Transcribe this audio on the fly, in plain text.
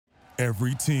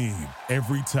Every team,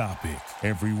 every topic,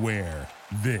 everywhere.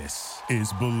 This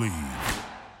is Believe.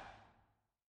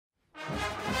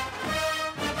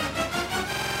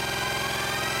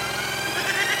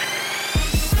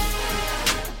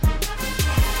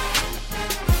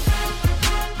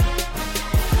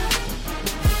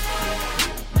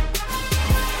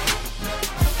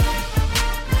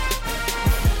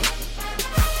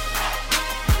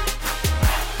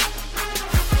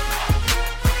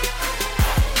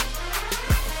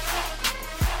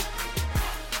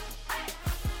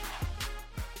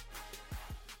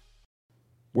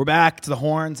 We're back to the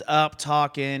Horns Up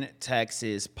Talking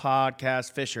Texas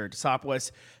podcast. Fisher,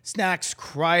 Desopoulos, Snacks,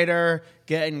 Kreider,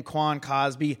 getting Quan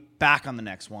Cosby back on the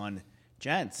next one.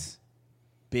 Gents,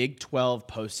 Big 12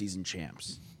 postseason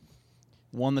champs.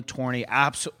 Won the tourney.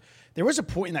 There was a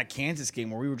point in that Kansas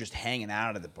game where we were just hanging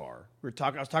out at the bar. I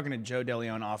was talking to Joe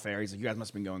DeLeon off air. He's like, you guys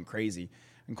must have been going crazy.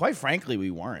 And quite frankly,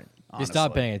 we weren't. Honestly. You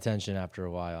stop paying attention after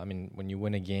a while. I mean, when you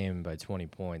win a game by 20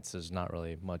 points, there's not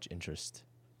really much interest.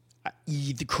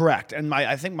 Correct. And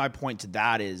I think my point to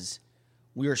that is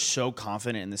we are so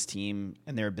confident in this team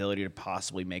and their ability to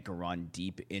possibly make a run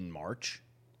deep in March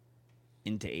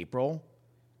into April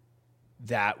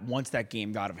that once that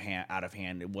game got out of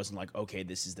hand, it wasn't like, okay,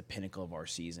 this is the pinnacle of our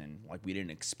season. Like, we didn't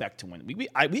expect to win.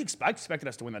 I expected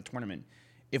us to win that tournament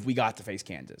if we got to face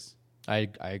Kansas. I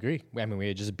agree. I mean, we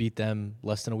had just beat them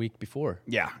less than a week before.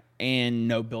 Yeah, and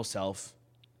no Bill Self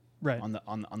right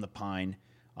on the Pine.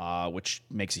 Which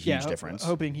makes a huge difference.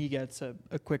 Hoping he gets a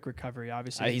quick recovery,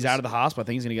 obviously. He's out of the hospital. I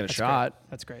think he's going to get a shot. Great.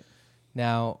 That's great.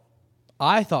 Now,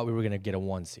 I thought we were going to get a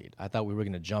 1 seed. I thought we were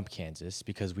going to jump Kansas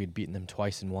because we'd beaten them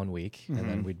twice in 1 week, and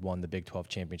then we'd won the Big-12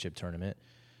 championship tournament.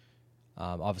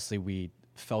 Obviously, we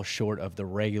fell short of the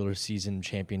regular season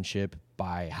championship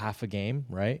by half a game,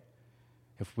 right?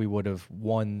 If we would have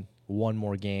won one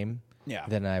more game,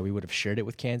 then we would have shared it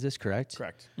with Kansas, correct?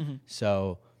 Correct. Mm-hmm.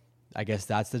 So I guess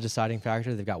that's the deciding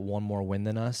factor. They've got one more win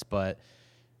than us, but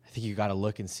I think you got to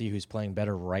look and see who's playing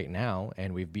better right now,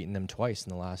 and we've beaten them twice in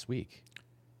the last week.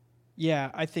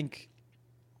 Yeah, I think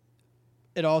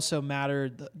it also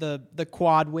mattered. The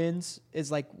quad wins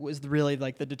was really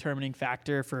like the determining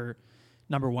factor for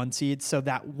number 1 seeds. So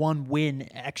that one win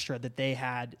extra that they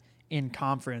had in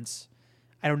conference,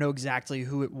 I don't know exactly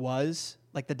who it was,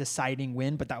 like the deciding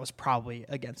win, but that was probably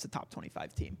against the top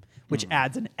 25 team, which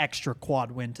adds an extra quad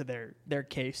win to their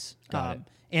case.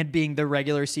 And being the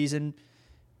regular season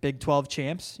Big 12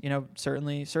 champs,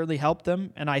 certainly helped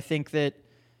them. And I think that,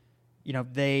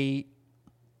 they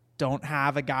don't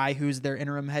have a guy who's their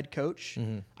interim head coach.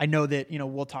 Mm-hmm. I know that,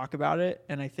 we'll talk about it.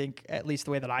 And I think at least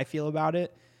the way that I feel about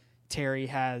it, Terry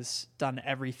has done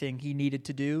everything he needed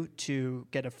to do to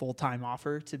get a full-time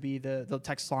offer to be the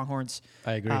Texas Longhorns.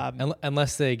 I agree.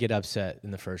 Unless they get upset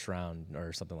in the first round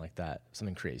or something like that,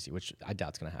 something crazy, which I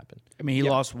doubt is going to happen. I mean,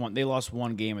 they lost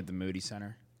one game at the Moody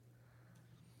Center.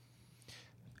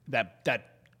 That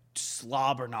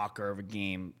slobber knocker of a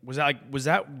game. Was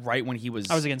that right when he was?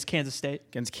 I was against Kansas State.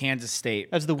 Against Kansas State.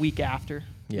 That was the week after.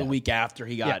 Yeah. The week after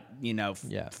he got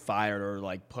fired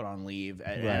or put on leave.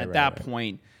 And at that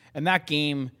point. And that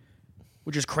game,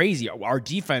 which is crazy, our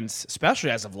defense, especially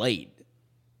as of late,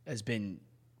 has been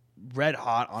red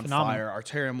hot on fire.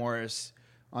 Arterio Morris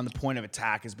on the point of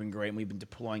attack has been great, and we've been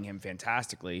deploying him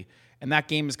fantastically. And that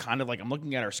game is kind of like, I'm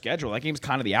looking at our schedule, that game's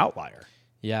kind of the outlier.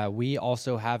 Yeah, we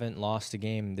also haven't lost a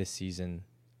game this season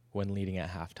when leading at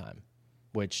halftime,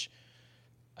 which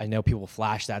I know people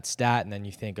flash that stat, and then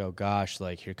you think, oh gosh,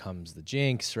 like here comes the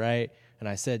jinx, right? And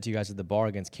I said to you guys at the bar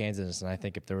against Kansas, and I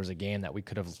think if there was a game that we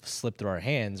could have slipped through our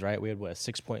hands, right? We had, a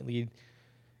 6-point lead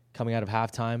coming out of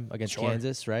halftime against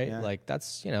Kansas, right? Yeah. Like,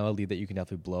 that's, a lead that you can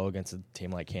definitely blow against a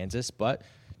team like Kansas, but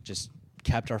just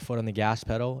kept our foot on the gas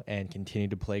pedal and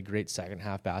continued to play great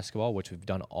second-half basketball, which we've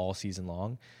done all season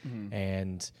long. Mm-hmm.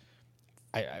 And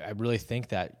I really think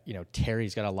that,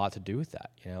 Terry's got a lot to do with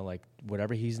that. Like,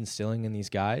 whatever he's instilling in these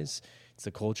guys, it's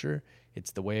the culture,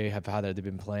 it's the way how they've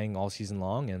been playing all season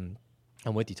long, and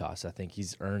I'm with you, Toss. I think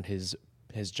he's earned his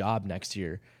job next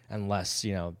year, unless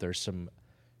there's some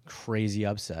crazy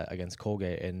upset against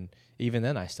Colgate, and even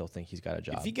then, I still think he's got a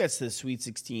job. If he gets to the Sweet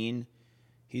 16,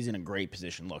 he's in a great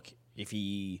position. Look, if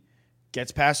he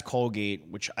gets past Colgate,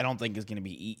 which I don't think is going to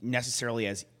be necessarily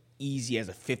as easy as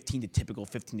a typical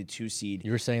 15-2 seed.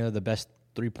 You were saying they're the best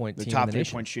 3-point team in the nation. The top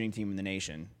 3-point shooting team in the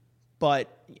nation.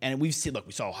 We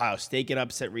saw Ohio State get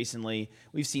upset recently.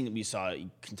 We saw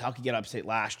Kentucky get upset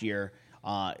last year.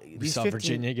 We saw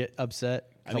Virginia get upset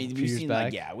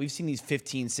we've seen these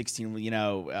 15,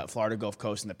 16, Florida Gulf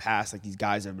Coast in the past. Like, these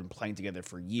guys have been playing together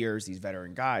for years, these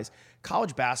veteran guys.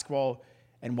 College basketball,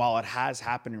 and while it has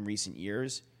happened in recent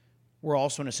years, we're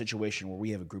also in a situation where we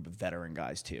have a group of veteran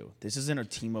guys too. This isn't a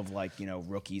team of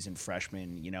rookies and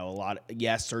freshmen.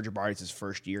 Serge Ibaka, it's his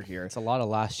first year here. It's a lot of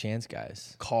last chance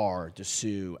guys. Carr,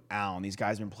 Dessou, Allen. These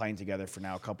guys have been playing together for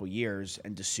now a couple years,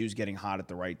 and Dessou's getting hot at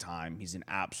the right time. He's an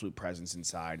absolute presence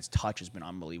inside. His touch has been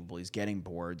unbelievable. He's getting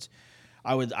boards.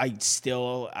 I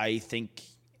think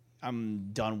I'm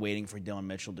done waiting for Dylan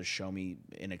Mitchell to show me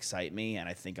and excite me, and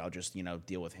I think I'll just,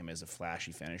 deal with him as a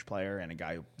flashy finish player and a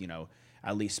guy who,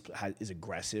 at least is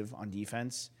aggressive on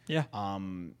defense. Yeah.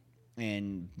 And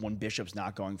when Bishop's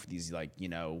not going for these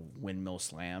windmill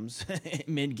slams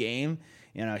mid game,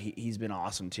 he's been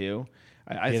awesome too.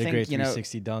 I He had think a great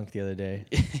 360 dunk the other day.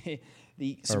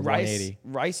 Or 180.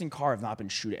 Rice and Carr have not been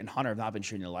shooting, and Hunter have not been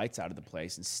shooting the lights out of the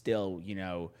place, and still,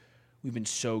 we've been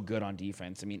so good on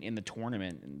defense. I mean, in the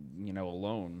tournament,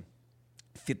 alone,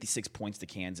 56 points to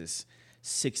Kansas,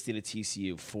 60 to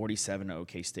TCU, 47 to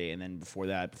OK State, and then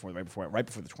right before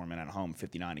the tournament at home,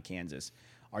 59 to Kansas.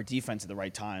 Our defense at the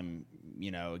right time,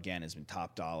 again, has been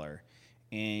top dollar.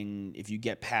 And if you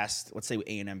get past, let's say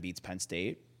A&M beats Penn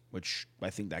State, which I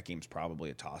think that game's probably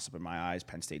a toss-up in my eyes.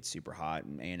 Penn State's super hot,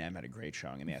 and A&M had a great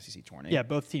showing in the SEC tournament. Yeah,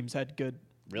 both teams had good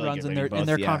Really runs good. in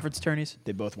their conference tourneys.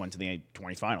 They both went to the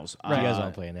 20 finals. You guys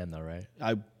want to play A&M though, right?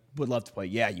 I would love to play.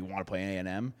 Yeah, you want to play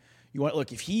A&M.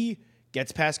 Look, if he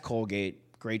gets past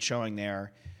Colgate, great showing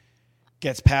there,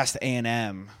 gets past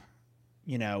A&M,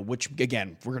 which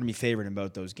again we're going to be favored in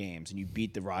both those games, and you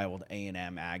beat the rivaled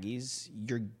A&M Aggies,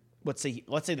 let's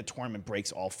say the tournament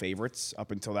breaks all favorites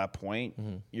up until that point,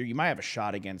 you might have a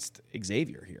shot against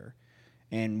Xavier here.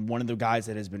 And one of the guys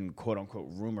that has been quote unquote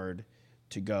rumored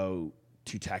to go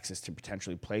to Texas to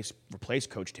potentially replace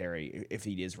Coach Terry, if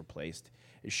he is replaced,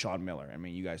 is Sean Miller. I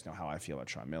mean, you guys know how I feel about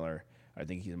Sean Miller. I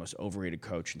think he's the most overrated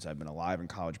coach since I've been alive in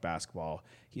college basketball.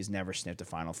 He's never sniffed a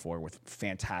Final Four with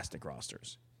fantastic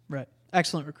rosters. Right.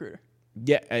 Excellent recruiter.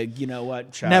 Yeah, you know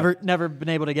what? Never been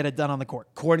able to get it done on the court.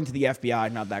 According to the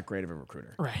FBI, not that great of a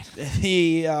recruiter.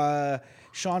 Right.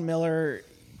 Sean Miller,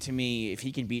 to me, if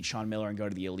he can beat Sean Miller and go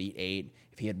to the Elite Eight,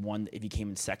 if he came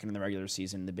in second in the regular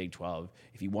season in the Big 12,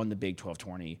 if he won the Big 12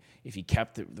 tourney, if he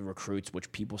kept the recruits,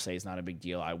 which people say is not a big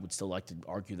deal, I would still like to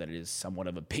argue that it is somewhat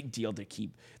of a big deal to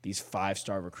keep these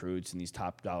 5-star recruits and these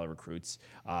top dollar recruits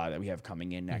that we have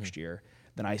coming in next year.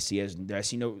 Then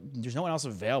there's no one else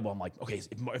available. I'm like, okay,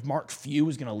 if Mark Few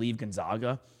is going to leave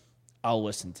Gonzaga, I'll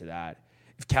listen to that.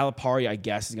 If Calipari, I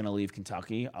guess, is going to leave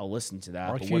Kentucky, I'll listen to that.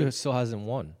 Mark Few still hasn't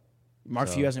won.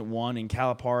 Few hasn't won, and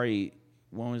Calipari,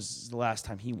 when was the last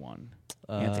time he won?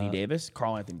 Anthony Davis?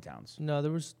 Karl Anthony Towns. No,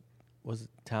 was it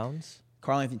Towns?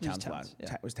 Karl Anthony Towns.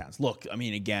 Was Towns. Look, I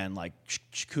mean, again,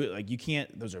 you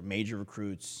can't. Those are major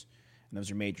recruits, and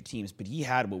those are major teams. But he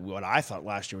had what I thought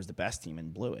last year was the best team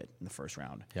and blew it in the first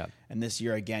round. Yeah. And this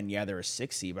year, again, they're a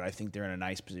 6 seed, but I think they're in a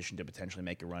nice position to potentially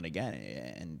make a run again.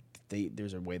 And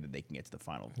there's a way that they can get to the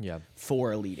final. Yeah.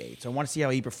 4 Elite Eight. So I want to see how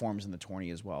he performs in the tourney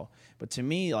as well. But to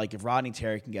me, if Rodney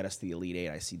Terry can get us to the Elite Eight,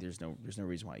 I see there's no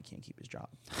reason why he can't keep his job.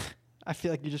 I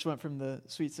feel like you just went from the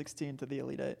Sweet 16 to the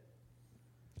Elite Eight.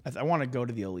 I want to go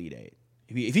to the Elite Eight.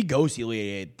 If he goes to the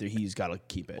Elite Eight, he's got to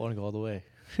keep it. I want to go all the way.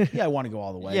 Yeah, I want to go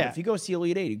all the way. Yeah. But if he goes to the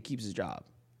Elite Eight, he keeps his job.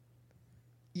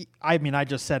 I mean, I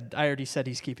already said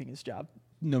he's keeping his job.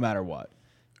 No matter what.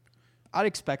 I'd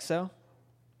expect so.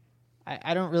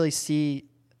 I don't really see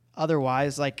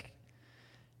otherwise.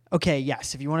 Okay,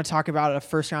 yes, if you want to talk about a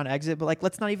first round exit, but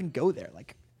let's not even go there.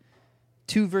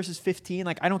 2 versus 15.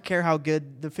 I don't care how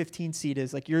good the 15 seed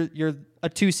is. You're a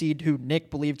 2 seed who Nick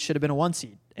believed should have been a 1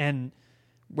 seed, and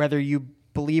whether you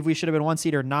believe we should have been 1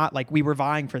 seed or not, we were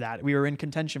vying for that. We were in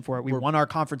contention for it. We won our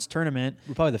conference tournament.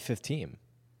 We're probably the 5th team.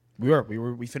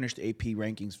 We finished AP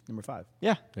rankings number 5.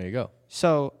 Yeah, There you go.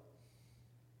 so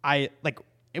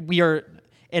we are,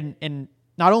 and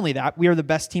not only that, we are the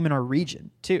best team in our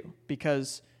region too,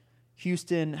 because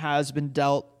Houston has been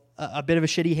dealt a bit of a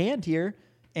shitty hand here,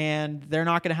 and they're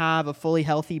not going to have a fully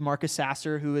healthy Marcus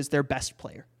Sasser, who is their best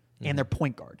player and their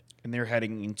point guard. And they're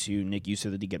heading into, Nick, you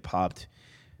said that they get popped.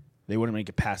 They wouldn't make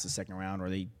it past the second round, or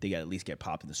they at least get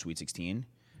popped in the Sweet 16.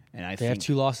 And They have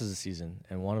 2 losses this season,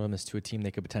 and one of them is to a team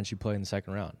they could potentially play in the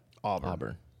second round.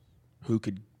 Auburn. Who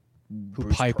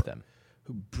Pipe them.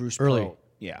 Bruce Early. Pearl.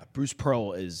 Yeah, Bruce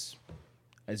Pearl is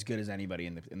as good as anybody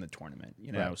in the tournament.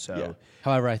 Right. So Yeah.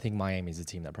 However, I think Miami's the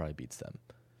team that probably beats them.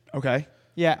 okay.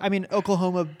 Yeah, I mean,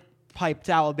 Oklahoma piped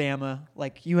Alabama.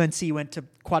 UNC went to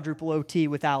quadruple OT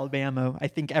with Alabama. I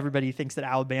think everybody thinks that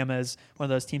Alabama is one of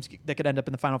those teams that could end up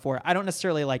in the Final Four. I don't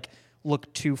necessarily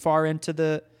look too far into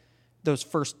that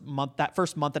first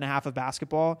month and a half of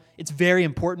basketball. It's very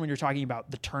important when you're talking about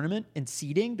the tournament and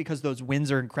seeding, because those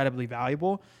wins are incredibly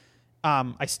valuable.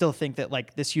 I still think that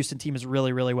like this Houston team is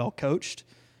really, really well coached.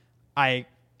 I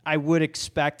would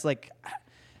expect like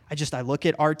I look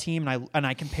at our team and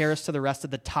I compare us to the rest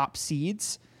of the top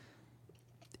seeds.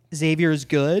 Xavier is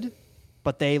good,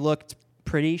 but they looked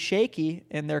pretty shaky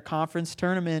in their conference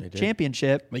tournament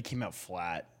championship. They came out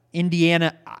flat.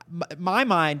 Indiana, my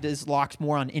mind is locked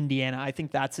more on Indiana. I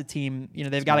think that's a team,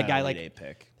 they've got a guy like,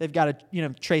 they've got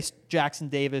Trace Jackson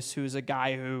Davis, who's a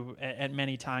guy who at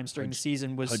many times during the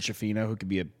season was Hudshafino, who could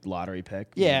be a lottery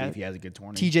pick. Yeah. If he has a good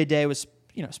tournament. TJ Day was,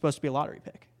 supposed to be a lottery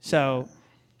pick. So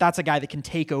that's a guy that can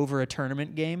take over a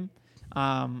tournament game.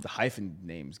 The hyphen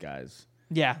names, guys.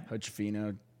 Yeah.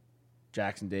 Hudshafino,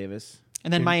 Jackson Davis.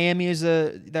 And then Miami is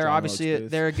they're John obviously Wilkes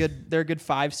Booth. they're a good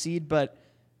 5 seed, but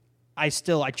I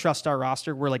trust our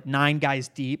roster. We're like 9 guys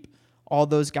deep. All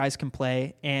those guys can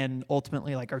play, and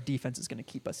ultimately, like our defense is going to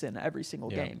keep us in every single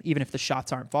game, even if the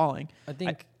shots aren't falling. I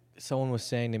think someone was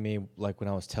saying to me, like when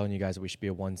I was telling you guys that we should be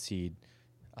a 1 seed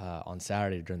on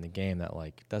Saturday during the game, that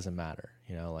like doesn't matter,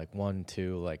 like 1,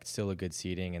 2, like still a good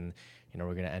seeding, and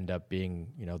we're going to end up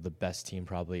being the best team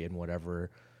probably in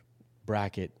whatever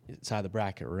side of the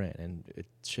bracket we're in, and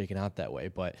it's shaking out that way.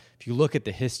 But if you look at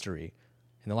the history,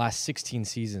 in the last 16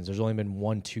 seasons, there's only been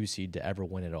 1 2 seed to ever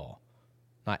win it all.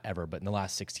 Not ever, but in the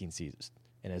last 16 seasons,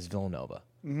 and it's Villanova.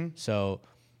 Mm-hmm. So,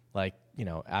 like,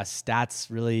 as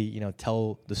stats really,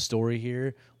 tell the story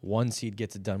here, 1 seed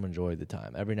gets it done majority of the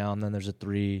time. Every now and then there's a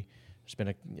 3. There's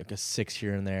been a 6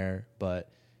 here and there,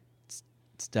 but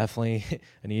it's definitely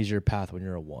an easier path when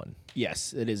you're a 1.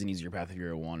 Yes, it is an easier path if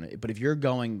you're a 1. But if you're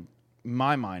going, in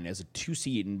my mind, as a 2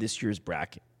 seed in this year's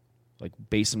bracket, like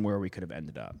based on where we could have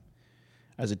ended up,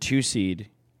 as a 2 seed,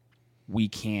 we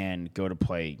can go to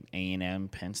play A&M,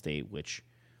 Penn State, which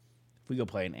if we go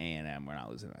play an A&M, we're not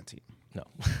losing that team. No.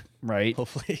 Right?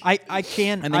 Hopefully. I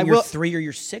can. And then your 3 or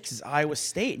your 6 is Iowa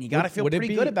State, and you got to feel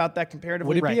pretty good about that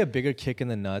comparatively. Would it be a bigger kick in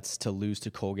the nuts to lose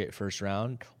to Colgate first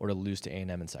round or to lose to A&M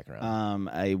in second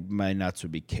round? My nuts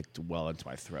would be kicked well into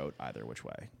my throat either which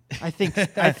way. I think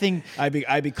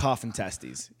I'd be coughing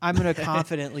testes. I'm going to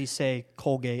confidently say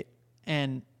Colgate,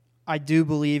 and I do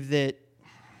believe that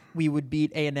we would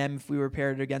beat A&M if we were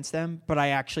paired against them, but I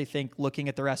actually think looking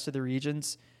at the rest of the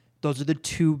regions, those are the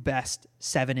 2 best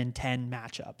 7 and 10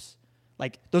 matchups.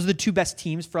 Like those are the 2 best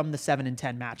teams from the 7 and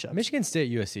 10 matchups. Michigan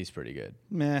State USC is pretty good.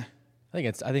 Meh. I think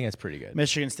it's pretty good.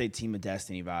 Michigan State team of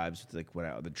destiny vibes with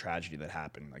like the tragedy that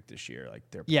happened like this year. Like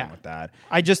they're playing with that.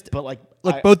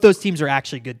 Both those teams are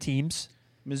actually good teams.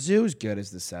 Mizzou's good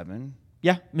as the 7.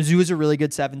 Yeah, Mizzou is a really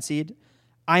good 7 seed.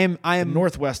 I am the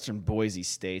Northwestern Boise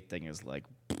State thing is like.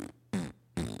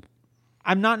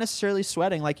 I'm not necessarily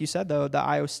sweating, like you said, though, the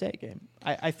Iowa State game.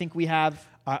 I think we have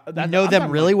we know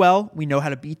them really well. We know how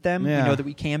to beat them. Yeah. We know that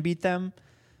we can beat them.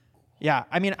 Yeah,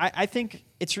 I mean, I think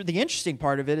it's the interesting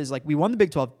part of it is like we won the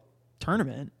Big-12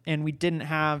 tournament, and we didn't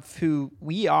have who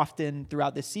we often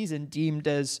throughout this season deemed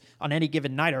as on any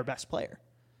given night our best player.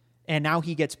 And now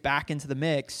he gets back into the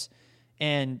mix,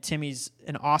 and Timmy's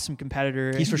an awesome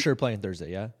competitor. He's for sure playing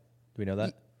Thursday, yeah? Do we know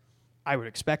that? I would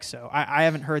expect so. I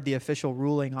haven't heard the official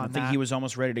ruling on that. I think he was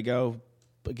almost ready to go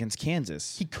against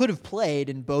Kansas. He could have played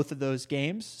in both of those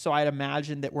games, so I'd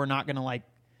imagine that we're not going to like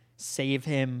save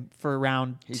him for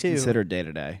round 2. He's considered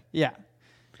day-to-day. Yeah.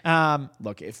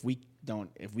 Look, if we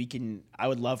can, I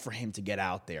would love for him to get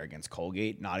out there against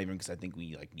Colgate, not even because I think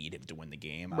we like need him to win the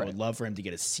game. Right. I would love for him to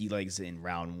get his sea legs in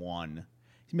round 1.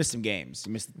 He missed some games.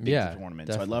 He missed the Big tournament.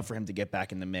 Definitely. So I'd love for him to get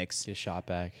back in the mix. Get his shot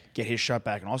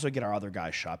back. And also get our other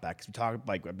guy's shot back. Because we talk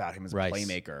like about him as a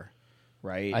playmaker,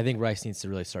 right? I think Rice needs to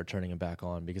really start turning him back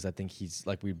on because I think he's,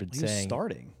 like we've been saying. He's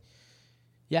starting.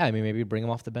 Yeah, I mean, maybe bring him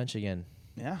off the bench again.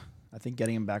 Yeah, I think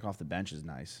getting him back off the bench is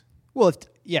nice. Well,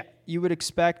 you would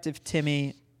expect if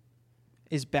Timmy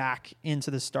is back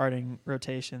into the starting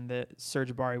rotation that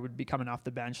Serge Ibaka would be coming off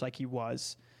the bench like he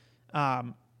was.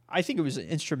 I think it was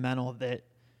instrumental that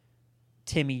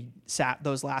Timmy sat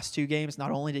those last 2 games,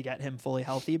 not only to get him fully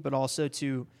healthy, but also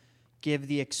to give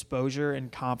the exposure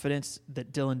and confidence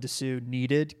that Dylan Dessou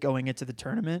needed going into the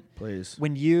tournament. Please.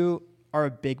 When you are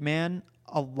a big man,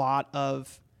 a lot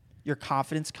of your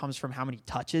confidence comes from how many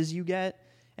touches you get.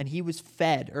 And he was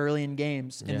fed early in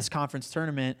games in this conference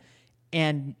tournament.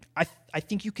 And I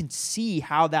think you can see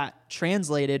how that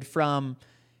translated from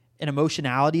an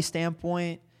emotionality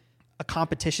standpoint, a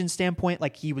competition standpoint.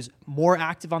 Like he was more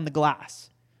active on the glass.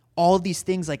 All of these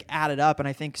things like added up, and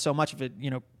I think so much of it,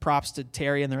 props to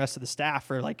Terry and the rest of the staff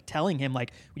for like telling him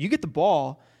like, when you get the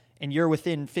ball and you're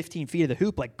within 15 feet of the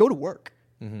hoop, like go to work,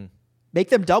 make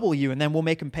them double you, and then we'll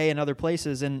make them pay in other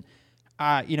places. And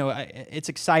it's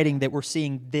exciting that we're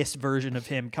seeing this version of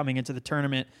him coming into the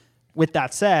tournament. with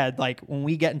that said, like when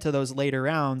we get into those later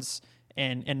rounds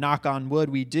and knock on wood,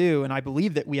 we do, and I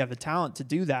believe that we have the talent to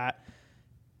do that.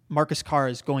 Marcus Carr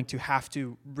is going to have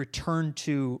to return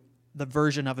to the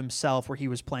version of himself where he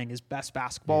was playing his best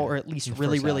basketball, or at least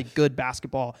really good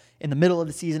basketball in the middle of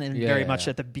the season and very much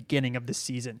at the beginning of the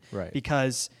season. Right.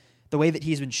 Because the way that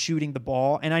he's been shooting the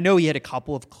ball, and I know he had a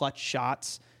couple of clutch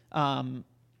shots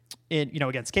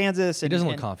against Kansas. He doesn't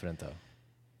look confident, though.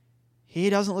 He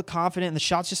doesn't look confident, and the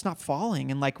shot's just not falling.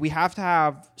 And, like, we have to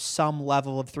have some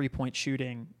level of three-point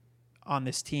shooting on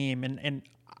this team. And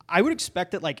I would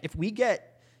expect that, like, if we get,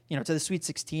 to the Sweet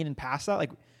 16 and past that,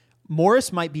 like,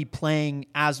 Morris might be playing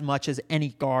as much as any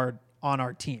guard on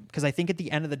our team, because I think at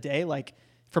the end of the day, like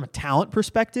from a talent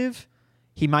perspective,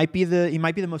 he might be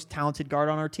the most talented guard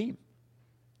on our team.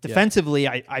 Defensively,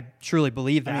 I truly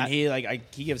believe that. I mean,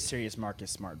 he gives serious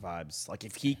Marcus Smart vibes. Like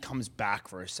if he comes back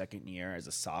for a second year as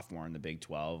a sophomore in the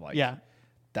Big-12,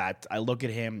 that I look at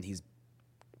him, he's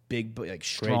big, like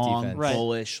strong,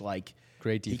 bullish, like.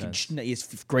 Great defense.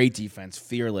 He's great defense,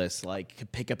 fearless. Like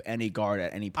could pick up any guard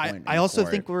at any point. I also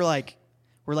think we're like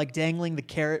dangling the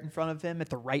carrot in front of him at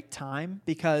the right time,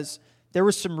 because there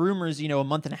were some rumors, a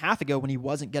month and a half ago when he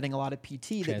wasn't getting a lot of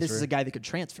PT that this is a guy that could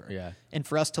transfer. Yeah. And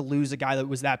for us to lose a guy that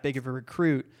was that big of a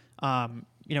recruit, it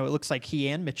looks like he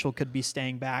and Mitchell could be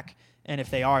staying back. And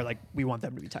if they are, like, we want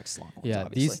them to be Texas Longhorns. Yeah.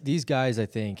 Obviously. These guys, I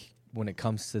think, when it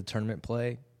comes to tournament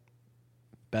play,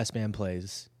 best man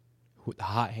plays. The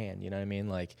hot hand, you know what I mean?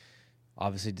 Like,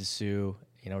 obviously, Dessou,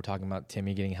 we're talking about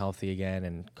Timmy getting healthy again,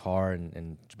 and Carr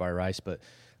and Jabari Rice, but,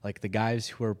 like, the guys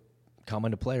who are coming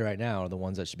to play right now are the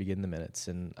ones that should be getting the minutes.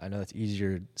 And I know that's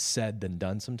easier said than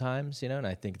done sometimes, and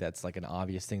I think that's, like, an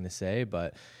obvious thing to say,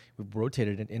 but we've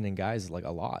rotated in guys, like,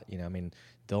 a lot, I mean,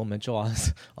 Dylan Mitchell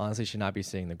honestly should not be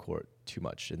seeing the court too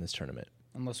much in this tournament.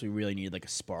 Unless we really need like a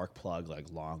spark plug, like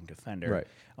long defender. Right.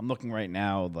 I'm looking right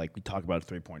now, like we talk about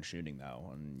 3-point shooting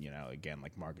though, and again,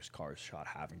 like Marcus Carr's shot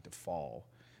having to fall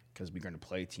because we're going to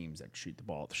play teams that shoot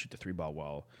the three ball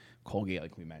well. Colgate,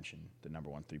 like we mentioned, the number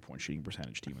 1 3-point shooting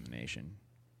percentage team in the nation.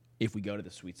 If we go to the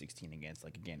Sweet 16 against,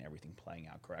 like again, everything playing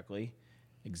out correctly,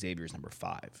 Xavier's number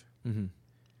 5. Mm-hmm.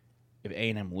 If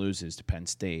A&M loses to Penn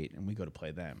State and we go to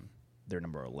play them, they're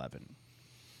number 11.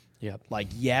 Yep. Like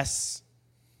yes.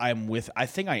 I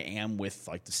think I am with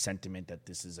like the sentiment that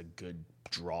this is a good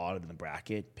draw in the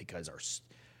bracket because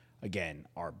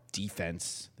our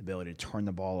defense, the ability to turn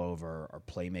the ball over, our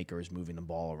playmakers moving the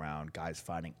ball around, guys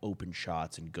finding open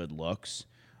shots and good looks,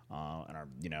 and our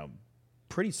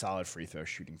pretty solid free throw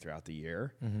shooting throughout the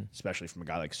year, especially from a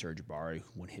guy like Serge Jabari,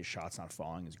 who when his shot's not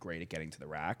falling is great at getting to the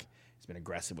rack. He's been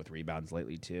aggressive with rebounds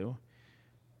lately too.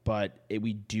 But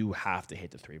we do have to hit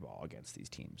the 3 ball against these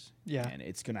teams. Yeah. And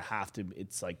it's going to have to –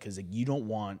 it's like – because you don't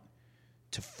want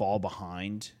to fall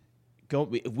behind.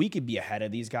 If we could be ahead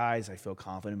of these guys, I feel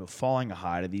confident. But falling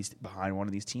behind one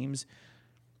of these teams,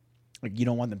 like you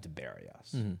don't want them to bury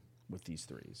us with these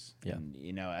threes. Yeah.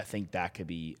 And, I think that could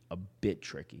be a bit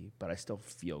tricky. But I still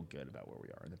feel good about where we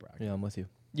are in the bracket. Yeah, I'm with you.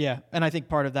 Yeah, and I think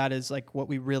part of that is like what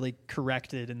we really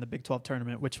corrected in the Big 12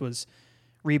 tournament, which was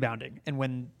rebounding. And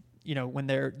when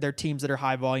they're teams that are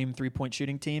high volume 3-point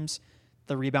shooting teams,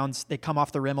 the rebounds, they come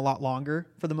off the rim a lot longer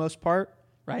for the most part,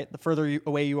 right? The further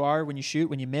away you are when you shoot,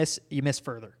 when you miss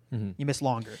further. Mm-hmm. You miss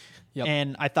longer. Yep.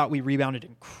 And I thought we rebounded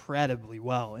incredibly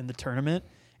well in the tournament,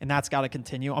 and that's got to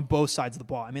continue on both sides of the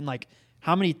ball. I mean, like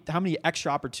how many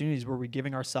extra opportunities were we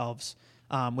giving ourselves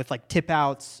with like tip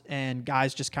outs and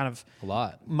guys just kind of a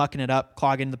lot mucking it up,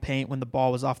 clogging the paint when the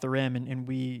ball was off the rim. And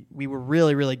we were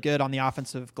really, really good on the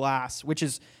offensive glass, which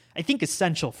is, I think,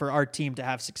 essential for our team to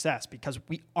have success because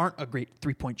we aren't a great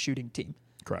 3-point shooting team.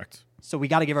 Correct. So we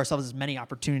got to give ourselves as many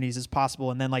opportunities as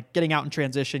possible. And then like getting out in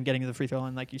transition, getting to the free throw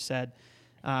line, like you said,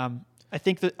 I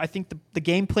think the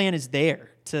game plan is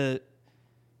there to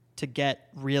get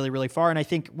really, really far. And I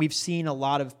think we've seen a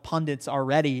lot of pundits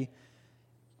already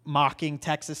mocking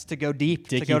Texas to go deep,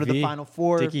 to go to the Final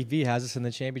Four. Dickie V has us in the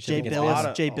championship.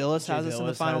 Jay Billis has us in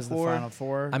the Final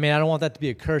Four. I mean, I don't want that to be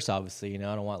a curse, obviously.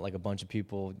 I don't want like a bunch of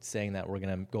people saying that we're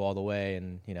going to go all the way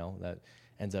and, that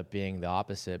ends up being the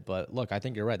opposite. But look, I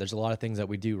think you're right. There's a lot of things that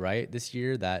we do right this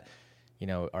year that,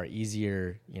 are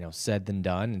easier, said than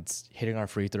done. It's hitting our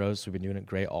free throws. We've been doing it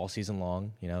great all season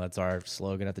long. That's our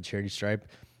slogan at the charity stripe.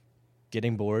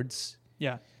 Getting boards.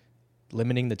 Yeah.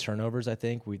 Limiting the turnovers, I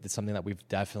think it's something that we've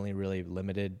definitely really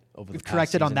limited over the past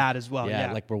corrected season. on that as well.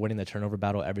 Yeah, like we're winning the turnover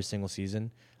battle every single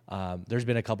season. There's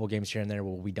been a couple games here and there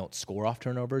where we don't score off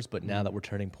turnovers, but now that we're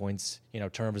turning points,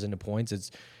 turnovers into points,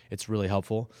 it's really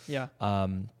helpful. Yeah.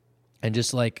 And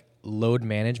just like load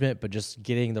management, but just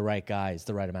getting the right guys,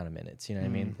 the right amount of minutes. You know what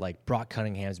I mean? Like Brock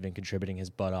Cunningham's been contributing his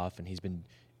butt off, and he's been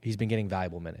getting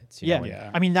valuable minutes. You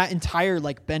know? I mean, that entire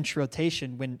like bench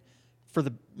rotation for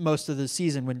the most of the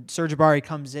season, when Serge Ibaka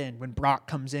comes in, when Brock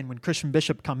comes in, when Christian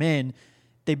Bishop come in,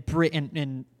 they bring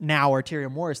and now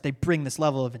Arterio Morris, they bring this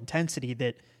level of intensity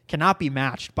that cannot be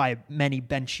matched by many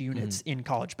bench units in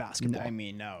college basketball. I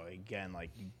mean, no. Again,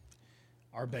 like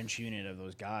our bench unit of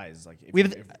those guys, like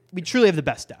we truly have the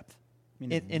best depth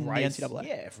in Rice, the NCAA.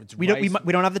 Yeah, if it's we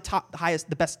don't have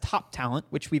the best top talent,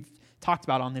 which we've talked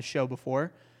about on this show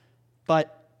before,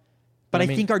 but I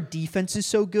think our defense is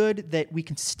so good that we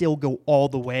can still go all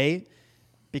the way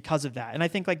because of that. And I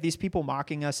think like these people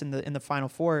mocking us in the Final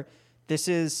Four, this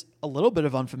is a little bit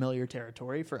of unfamiliar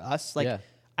territory for us. Like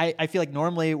I feel like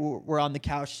normally we're on the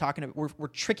couch talking. We're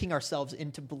tricking ourselves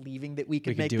into believing that we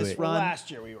could make this run. Last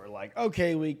year we were like,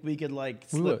 okay, we could like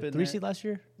slip in 3 seed last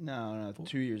year. No,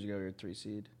 2 years ago we were 3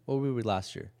 seed. What were we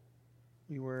last year?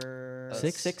 We were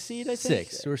 6 seed, I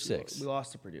think. 6. We were 6. We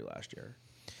lost to Purdue last year.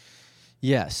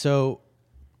 Yeah. So,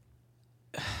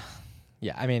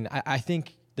 yeah. I mean, I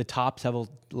think the top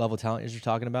level talent you're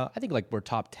talking about, I think like we're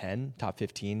top 10, top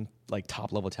 15, like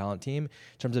top level talent team.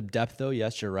 In terms of depth, though,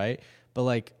 yes, you're right. But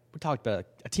like we talked about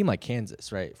a team like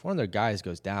Kansas, right? If one of their guys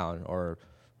goes down or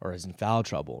is in foul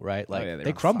trouble, right? Like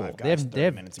they crumble.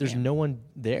 There's no one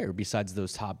there besides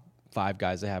those top 5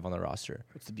 guys they have on the roster.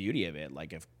 What's the beauty of it?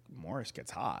 Like if Morris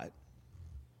gets hot,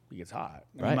 he gets hot.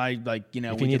 Right.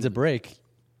 If he needs a break,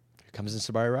 here comes in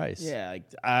Sabari Rice. Yeah.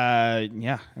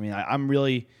 Yeah. I mean, I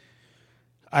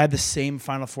had the same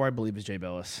Final Four, I believe, as Jay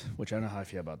Billis, which I don't know how I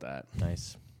feel about that.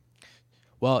 Nice.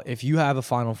 Well, if you have a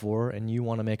Final Four and you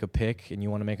want to make a pick and you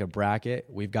want to make a bracket,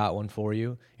 we've got one for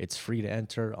you. It's free to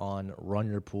enter on Run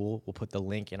Your Pool. We'll put the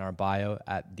link in our bio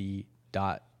at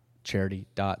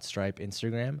the.charity.stripe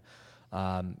Instagram.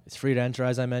 It's free to enter,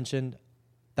 as I mentioned.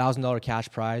 $1,000 cash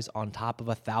prize on top of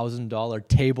a $1,000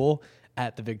 table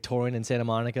at the Victorian in Santa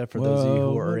Monica for those of you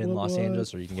who are in Los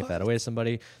Angeles, or you can give that away to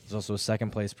somebody. There's also a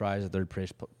second place prize, a third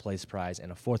place prize,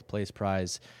 and a fourth place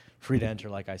prize. Free to enter,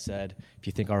 like I said. If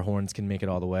you think our Horns can make it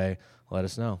all the way, let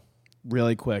us know.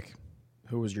 Really quick,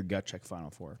 who was your gut check Final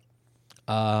Four?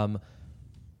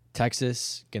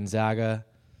 Texas, Gonzaga,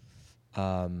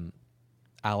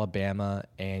 Alabama,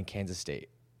 and Kansas State.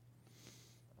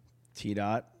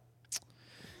 T-Dot.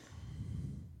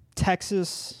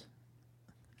 Texas,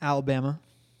 Alabama,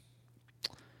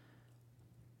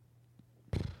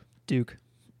 Duke,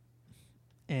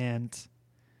 and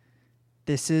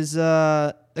this is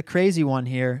a crazy one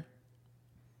here.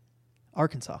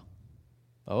 Arkansas.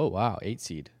 Oh, wow. 8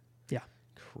 seed. Yeah.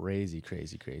 Crazy.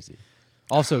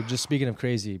 Also, just speaking of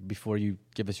crazy, before you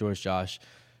give us yours, Josh,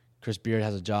 Chris Beard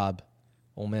has a job.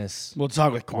 Ole Miss. We'll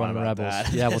talk with Quan about Rebels.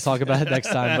 that. Yeah, we'll talk about it next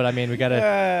time. But I mean, we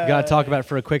gotta talk about it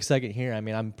for a quick second here. I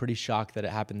mean, I'm pretty shocked that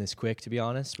it happened this quick. To be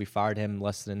honest, we fired him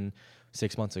less than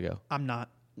 6 months ago. I'm not.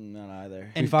 Not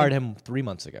either. We fired him 3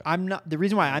 months ago. I'm not. The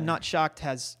reason why I'm not shocked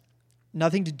has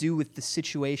nothing to do with the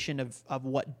situation of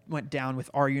what went down with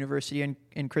our university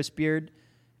and Chris Beard.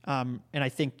 And I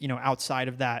think outside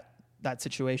of that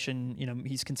situation,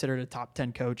 he's considered a top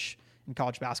 10 coach in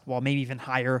college basketball, maybe even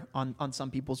higher on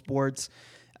some people's boards.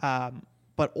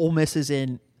 But Ole Miss is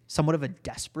in somewhat of a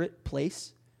desperate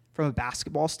place from a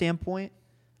basketball standpoint.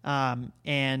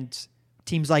 And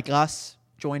teams like us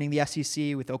joining the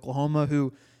SEC with Oklahoma,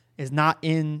 who is not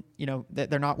in,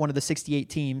 they're not one of the 68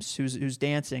 teams who's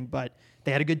dancing, but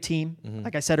they had a good team. Mm-hmm.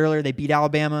 Like I said earlier, they beat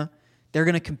Alabama. They're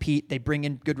going to compete. They bring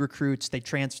in good recruits.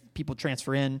 People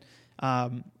transfer in.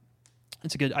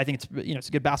 It's a good. I think it's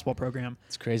a good basketball program.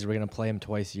 It's crazy. We're gonna play him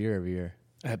twice every year.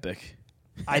 Epic.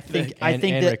 I think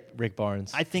Rick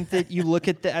Barnes. I think that you look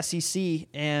at the SEC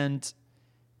and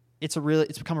it's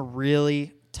become a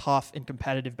really tough and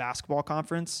competitive basketball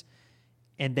conference,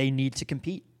 and they need to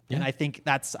compete. Yeah. And I think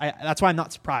that's why I'm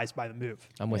not surprised by the move.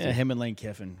 I'm with you. Him and Lane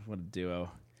Kiffin, what a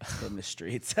duo in the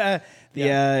streets. I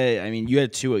mean, you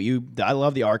had two. I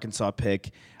love the Arkansas pick.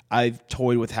 I've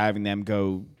toyed with having them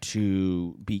go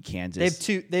to beat Kansas.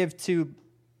 They have two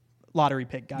lottery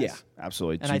pick guys. Yeah,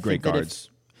 absolutely. And two great guards.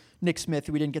 Nick Smith,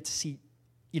 who we didn't get to see,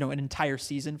 an entire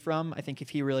season from. I think if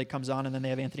he really comes on, and then they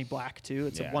have Anthony Black too,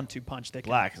 it's a 1-2 punch.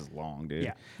 Black is long, dude.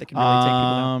 Yeah, they can really take people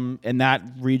down. In that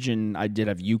region, I did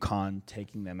have UConn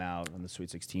taking them out in the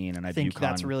Sweet 16, and I think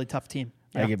that's a really tough team.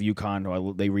 I give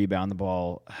UConn, they rebound the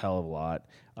ball a hell of a lot.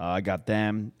 I got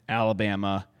them,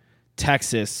 Alabama,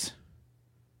 Texas,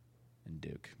 and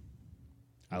Duke.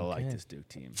 I like this Duke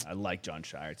team. I like John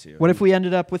Shire too. What if we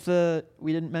ended up with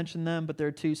we didn't mention them, but they're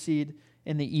a 2 seed,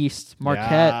 in the East.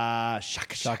 Marquette,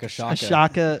 Shaka.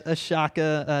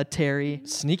 Terry.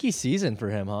 Sneaky season for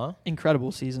him, huh?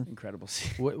 Incredible season. Incredible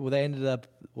season. Well, they ended up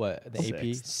the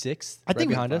AP sixth. I think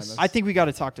behind us. I think we got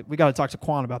to talk to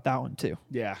Quan about that one too.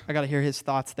 Yeah. I got to hear his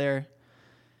thoughts there.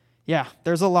 Yeah,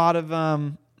 there's a lot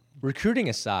of recruiting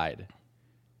aside.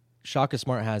 Shaka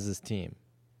Smart has this team.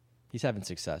 He's having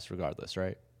success regardless,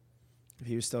 right? If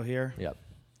he was still here, Yep.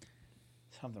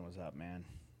 something was up, man.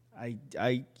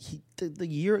 The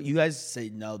year you guys say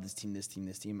no, this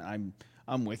team.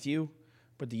 I'm with you,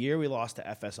 but the year we lost to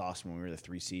FS Austin when we were the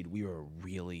 3 seed, we were a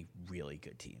really, really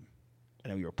good team,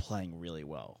 and we were playing really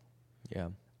well. Yeah.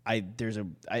 I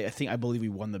believe we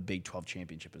won the Big 12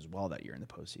 championship as well that year in the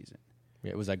postseason.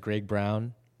 Yeah, it was like Greg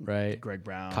Brown, right? Greg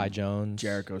Brown, Kai Jones,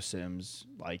 Jericho Sims.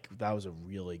 Like that was a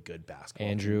really good basketball.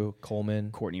 Andrew team.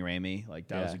 Coleman, Courtney Ramey. Like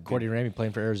that was a good. Courtney Ramey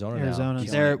playing for Arizona. Arizona.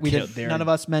 Now. None of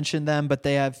us mentioned them, but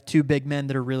they have 2 big men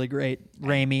that are really great.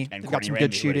 Ramey, and they've got some Ramey,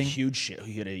 good shooting.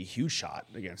 He had a huge shot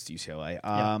against UCLA.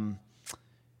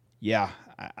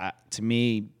 To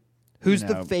me, who's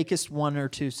the fakest 1 or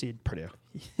 2 seed? Purdue.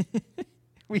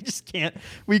 We just can't.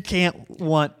 We can't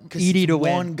want Because Edie to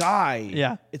win. One guy.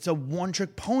 Yeah. It's a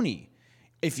one-trick pony.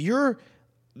 If you're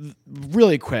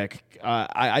really quick,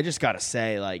 I just got to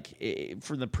say, like,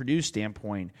 from the Purdue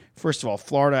standpoint, first of all,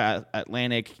 Florida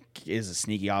Atlantic is a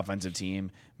sneaky offensive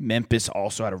team. Memphis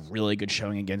also had a really good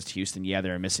showing against Houston. Yeah,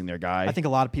 they're missing their guy. I think a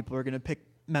lot of people are going to pick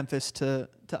Memphis to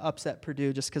upset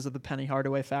Purdue just because of the Penny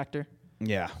Hardaway factor.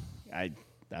 Yeah. And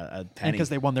because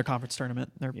they won their conference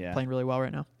tournament. They're playing really well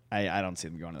right now. I don't see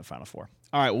them going to the Final Four.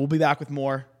 All right, we'll be back with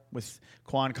more with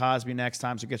Quan Cosby next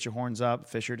time. So get your horns up.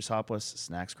 Fisher, Desopoulos,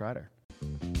 Snacks, Kreider.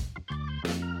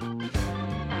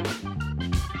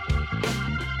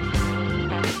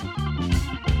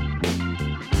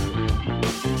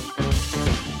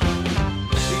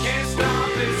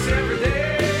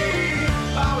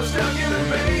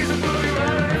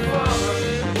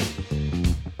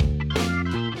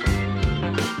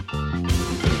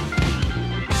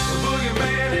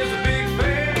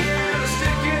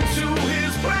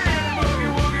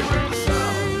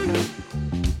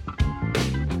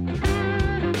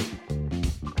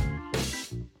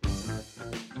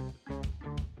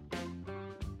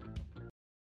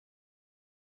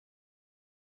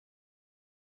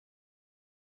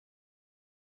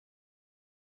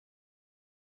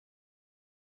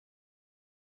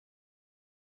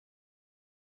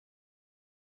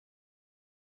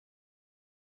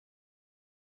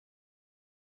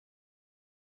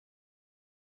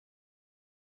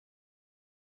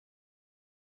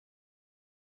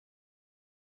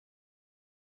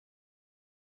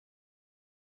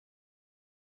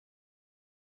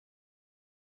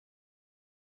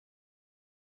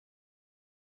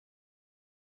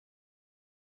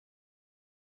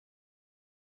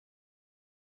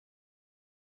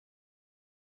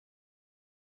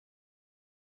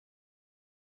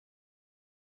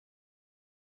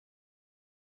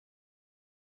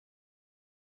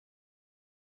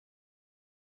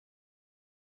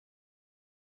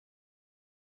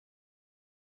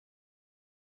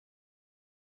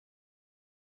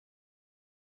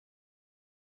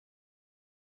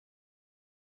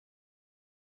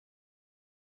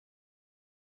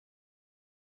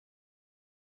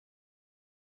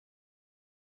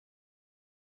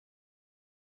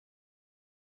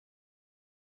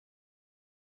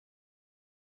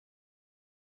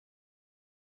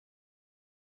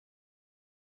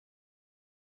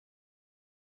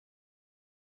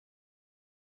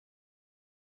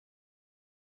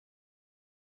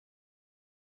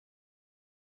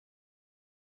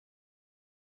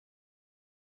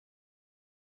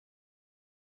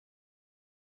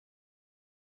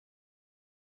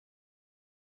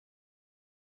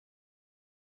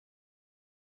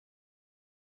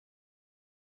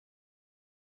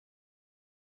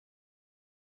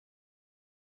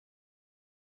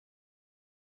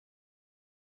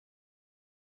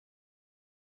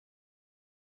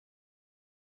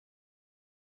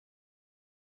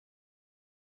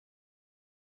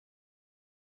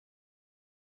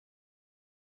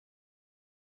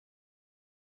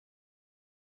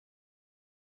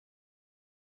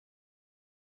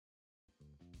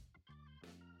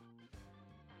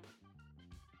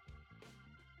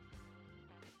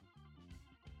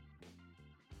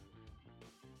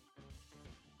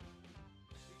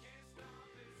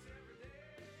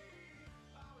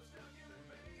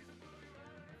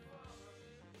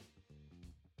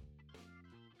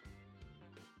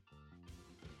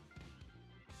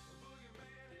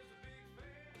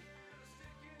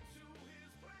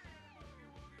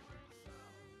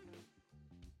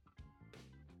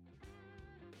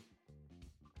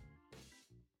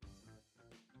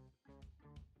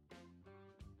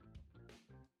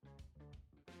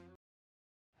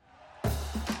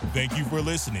 Thank you for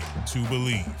listening to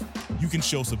Believe. You can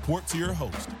show support to your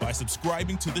host by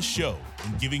subscribing to the show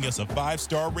and giving us a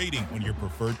 5-star rating on your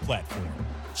preferred platform.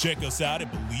 Check us out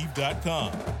at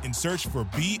Believe.com and search for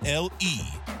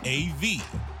BLEAV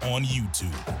on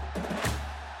YouTube.